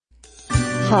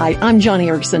Hi, I'm Joni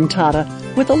Eareckson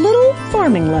Tada with a little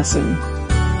farming lesson.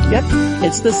 Yep,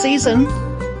 it's the season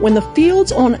when the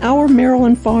fields on our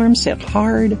Maryland farm sit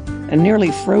hard and nearly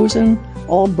frozen,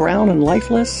 all brown and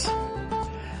lifeless.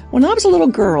 When I was a little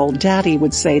girl, Daddy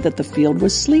would say that the field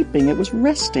was sleeping, it was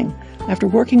resting after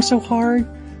working so hard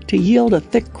to yield a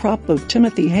thick crop of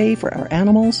Timothy hay for our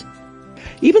animals.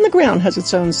 Even the ground has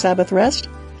its own Sabbath rest,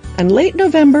 and late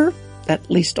November,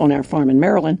 at least on our farm in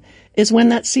Maryland, is when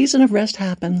that season of rest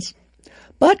happens.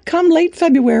 But come late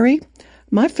February,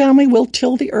 my family will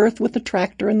till the earth with the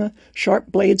tractor and the sharp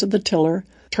blades of the tiller,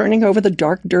 turning over the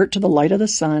dark dirt to the light of the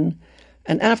sun.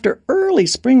 And after early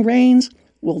spring rains,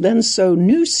 we'll then sow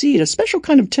new seed, a special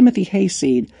kind of Timothy hay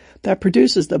seed that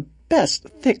produces the best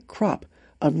thick crop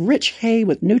of rich hay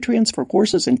with nutrients for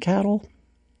horses and cattle.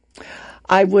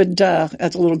 I would,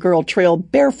 as a little girl, trail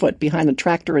barefoot behind the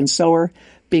tractor and sower,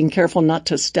 being careful not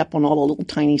to step on all the little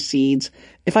tiny seeds.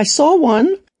 If I saw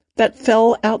one that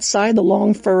fell outside the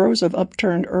long furrows of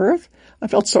upturned earth, I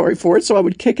felt sorry for it, so I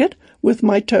would kick it with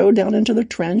my toe down into the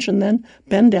trench and then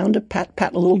bend down to pat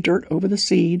a little dirt over the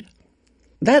seed.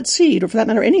 That seed, or for that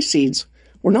matter any seeds,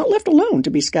 were not left alone to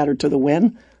be scattered to the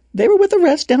wind. They were with the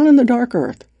rest down in the dark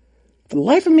earth. For the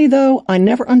life of me, though, I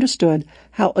never understood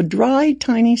how a dry,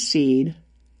 tiny seed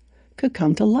could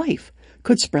come to life,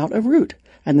 could sprout a root,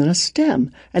 and then a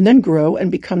stem, and then grow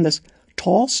and become this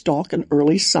tall stalk in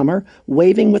early summer,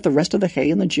 waving with the rest of the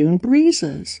hay in the June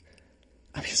breezes.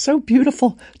 I mean, it's so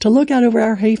beautiful to look out over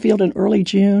our hayfield in early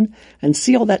June and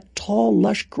see all that tall,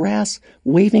 lush grass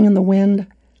waving in the wind.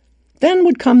 Then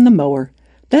would come the mower,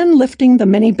 then lifting the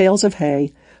many bales of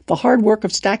hay, the hard work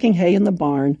of stacking hay in the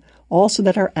barn, all so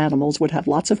that our animals would have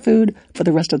lots of food for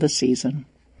the rest of the season.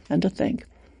 And to think,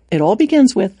 it all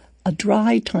begins with a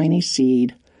dry, tiny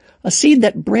seed, a seed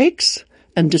that breaks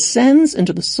and descends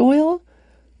into the soil.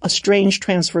 A strange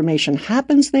transformation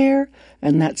happens there,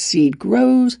 and that seed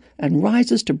grows and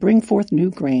rises to bring forth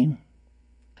new grain.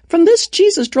 From this,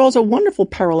 Jesus draws a wonderful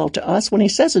parallel to us when he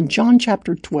says in John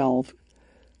chapter 12,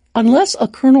 "Unless a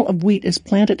kernel of wheat is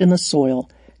planted in the soil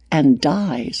and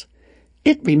dies,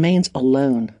 it remains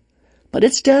alone. But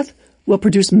its death will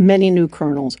produce many new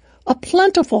kernels, a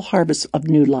plentiful harvest of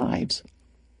new lives."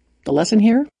 The lesson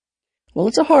here? Well,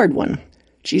 it's a hard one.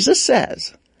 Jesus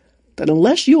says that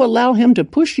unless you allow him to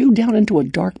push you down into a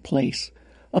dark place,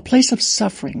 a place of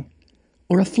suffering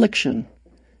or affliction,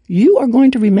 you are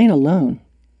going to remain alone.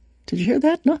 Did you hear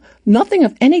that? No, nothing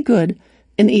of any good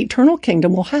in the eternal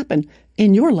kingdom will happen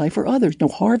in your life or others. No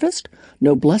harvest,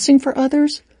 no blessing for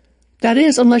others. That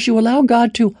is, unless you allow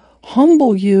God to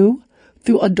humble you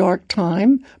through a dark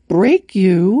time, break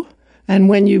you, and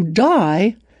when you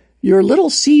die, your little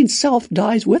seed self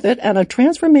dies with it, and a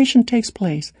transformation takes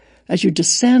place as you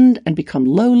descend and become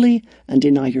lowly and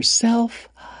deny yourself.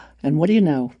 And what do you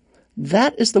know?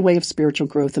 That is the way of spiritual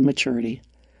growth and maturity.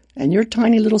 And your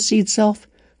tiny little seed self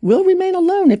will remain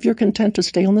alone if you're content to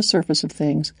stay on the surface of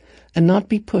things and not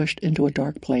be pushed into a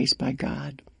dark place by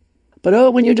God. But oh,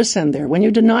 when you descend there, when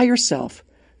you deny yourself,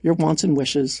 your wants and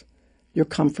wishes, your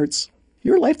comforts,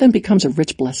 your life then becomes a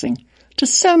rich blessing to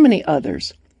so many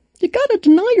others. You gotta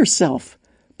deny yourself.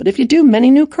 But if you do, many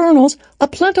new kernels, a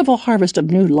plentiful harvest of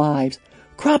new lives,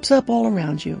 crops up all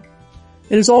around you.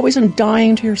 It is always in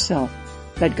dying to yourself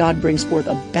that God brings forth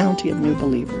a bounty of new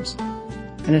believers.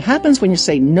 And it happens when you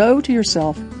say no to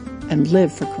yourself and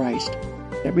live for Christ.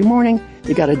 Every morning,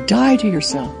 you gotta die to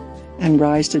yourself and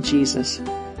rise to Jesus.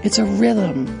 It's a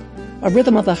rhythm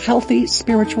of a healthy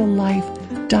spiritual life.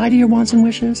 Die to your wants and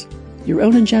wishes, your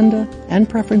own agenda and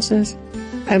preferences,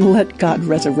 and let God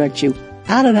resurrect you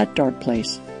out of that dark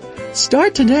place.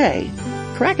 Start today.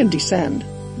 Crack and descend,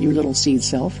 you little seed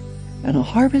self, and a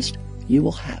harvest you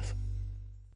will have.